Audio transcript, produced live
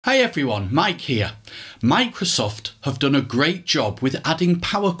Hi everyone, Mike here. Microsoft have done a great job with adding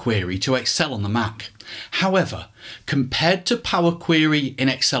PowerQuery to Excel on the Mac. However, compared to PowerQuery in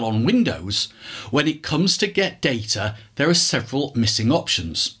Excel on Windows, when it comes to get data, there are several missing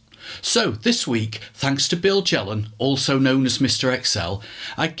options. So this week, thanks to Bill Jelen, also known as Mr. Excel,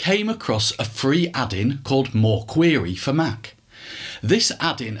 I came across a free add-in called MoreQuery for Mac. This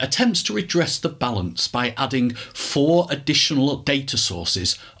add-in attempts to redress the balance by adding 4 additional data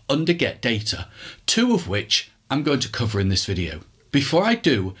sources under Get Data, 2 of which I'm going to cover in this video. Before I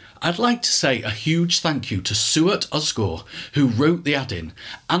do, I'd like to say a huge thank you to Suat Usgur, who wrote the add-in,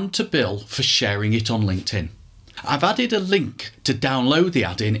 and to Bill for sharing it on LinkedIn. I've added a link to download the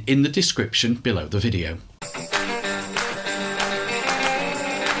add-in in the description below the video.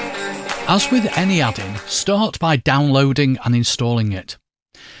 As with any add-in, start by downloading and installing it.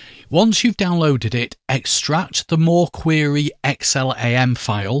 Once you've downloaded it, extract the MoreQuery XLAM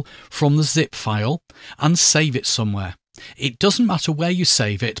file from the zip file and save it somewhere. It doesn't matter where you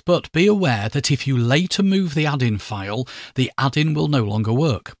save it, but be aware that if you later move the add-in file, the add-in will no longer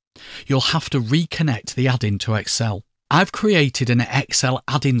work. You'll have to reconnect the add-in to Excel. I've created an Excel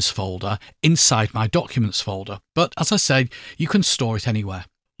add-ins folder inside my Documents folder, but as I said, you can store it anywhere.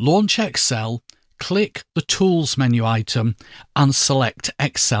 Launch Excel, click the Tools menu item and select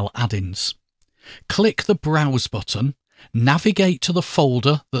Excel Add-ins. Click the Browse button, navigate to the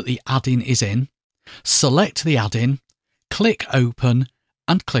folder that the add-in is in, select the add-in, click Open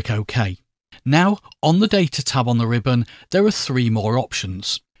and click OK. Now on the Data tab on the ribbon there are 3 more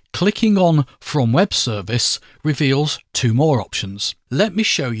options. Clicking on From Web Service reveals 2 more options. Let me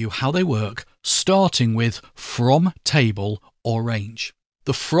show you how they work, starting with From Table or Range.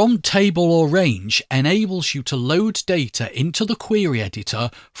 The From Table or Range enables you to load data into the query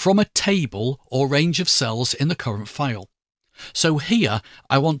editor from a table or range of cells in the current file. So here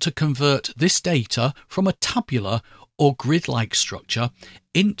I want to convert this data from a tabular or grid-like structure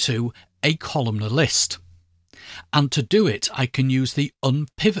into a columnar list. And to do it, I can use the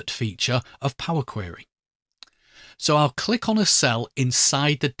Unpivot feature of PowerQuery. So I'll click on a cell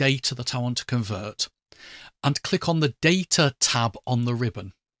inside the data that I want to convert and click on the Data tab on the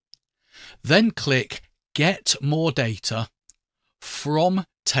ribbon. Then click Get More Data from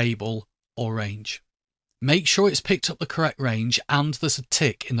Table or Range. Make sure it's picked up the correct range and there's a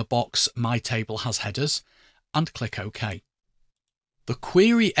tick in the box My Table Has Headers and click OK. The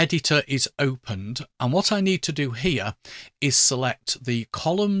query editor is opened and what I need to do here is select the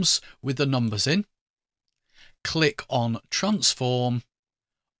columns with the numbers in, click on Transform,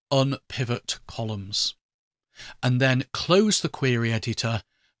 Unpivot Columns, and then close the query editor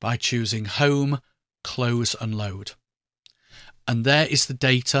by choosing Home, Close and Load. And there is the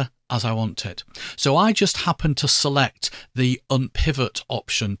data as I want it. So I just happen to select the Unpivot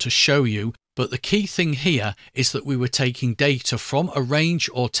option to show you, but the key thing here is that we were taking data from a range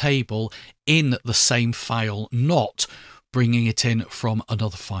or table in the same file, not bringing it in from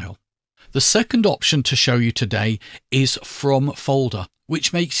another file. The second option to show you today is From Folder,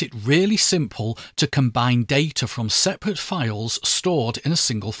 which makes it really simple to combine data from separate files stored in a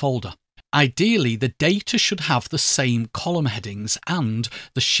single folder. Ideally, the data should have the same column headings and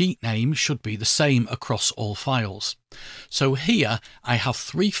the sheet name should be the same across all files. So here I have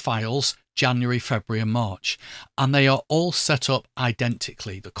 3 files, January, February and March, and they are all set up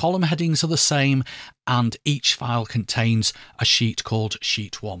identically. The column headings are the same and each file contains a sheet called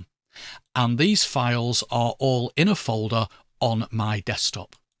Sheet 1. And these files are all in a folder on my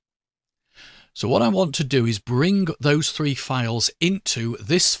desktop. So what I want to do is bring those 3 files into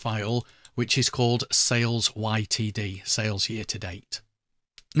this file, which is called Sales YTD, Sales Year to Date.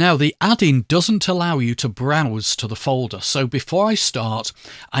 Now the add-in doesn't allow you to browse to the folder, so before I start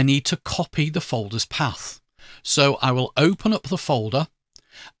I need to copy the folder's path. So I will open up the folder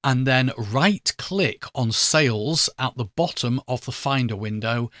and then right click on Sales at the bottom of the Finder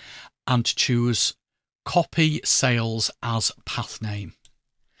window and choose Copy Sales as Path Name,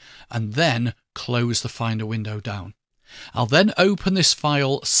 and then close the Finder window down. I'll then open this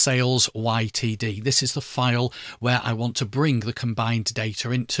file Sales YTD. This is the file where I want to bring the combined data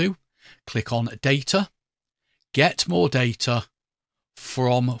into. Click on Data, Get More Data,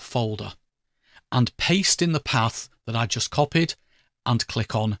 From Folder, and paste in the path that I just copied and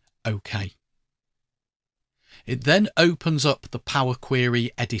click on OK. It then opens up the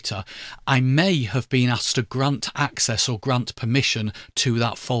PowerQuery editor. I may have been asked to grant access or grant permission to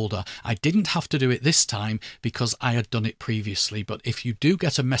that folder. I didn't have to do it this time because I had done it previously, but if you do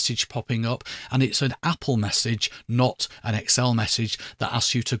get a message popping up and it's an Apple message, not an Excel message, that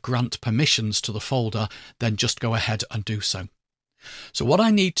asks you to grant permissions to the folder, then just go ahead and do so. So what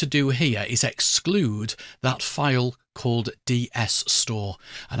I need to do here is exclude that file called dsstore,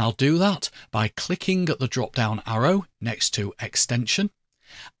 and I'll do that by clicking at the drop down arrow next to extension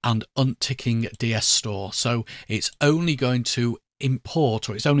and unticking dsstore. So it's only going to import,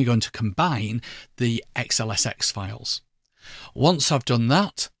 or it's only going to combine, the XLSX files. Once I've done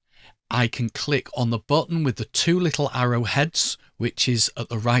that, I can click on the button with the two little arrowheads, which is at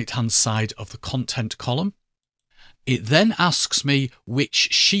the right hand side of the content column. It then asks me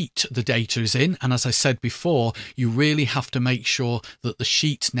which sheet the data is in, and as I said before, you really have to make sure that the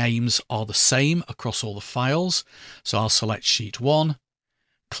sheet names are the same across all the files. So I'll select sheet 1,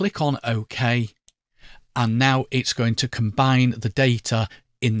 click on OK, and now it's going to combine the data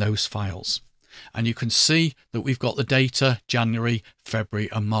in those files. And you can see that we've got the data January, February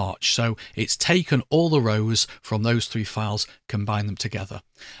and March. So it's taken all the rows from those three files, combined them together.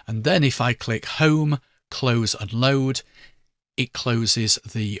 And then if I click Home, Close and Load, it closes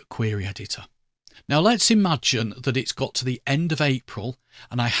the query editor. Now let's imagine that it's got to the end of April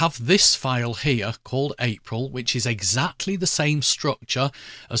and I have this file here called April, which is exactly the same structure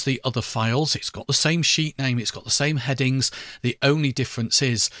as the other files. It's got the same sheet name, it's got the same headings. The only difference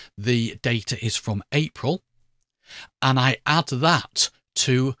is the data is from April, and I add that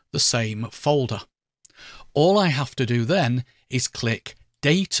to the same folder. All I have to do then is click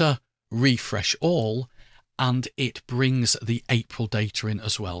Data Refresh All, and it brings the April data in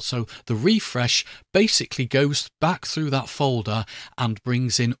as well. So the refresh basically goes back through that folder and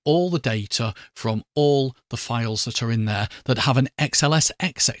brings in all the data from all the files that are in there that have an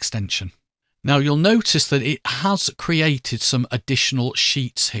XLSX extension. Now you'll notice that it has created some additional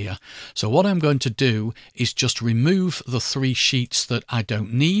sheets here. So what I'm going to do is just remove the 3 sheets that I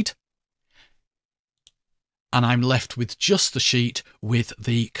don't need, and I'm left with just the sheet with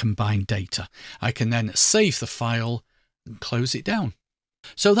the combined data. I can then save the file and close it down.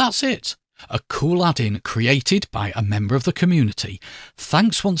 So that's it. A cool add-in created by a member of the community.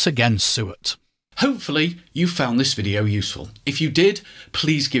 Thanks once again, Suet. Hopefully you found this video useful. If you did,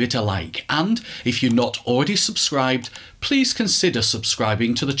 please give it a like, and if you're not already subscribed, please consider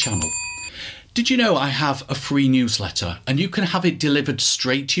subscribing to the channel. Did you know I have a free newsletter, and you can have it delivered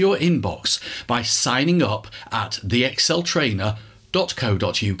straight to your inbox by signing up at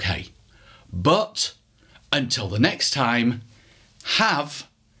theexceltrainer.co.uk. But until the next time, have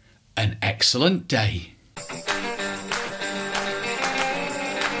an excellent day.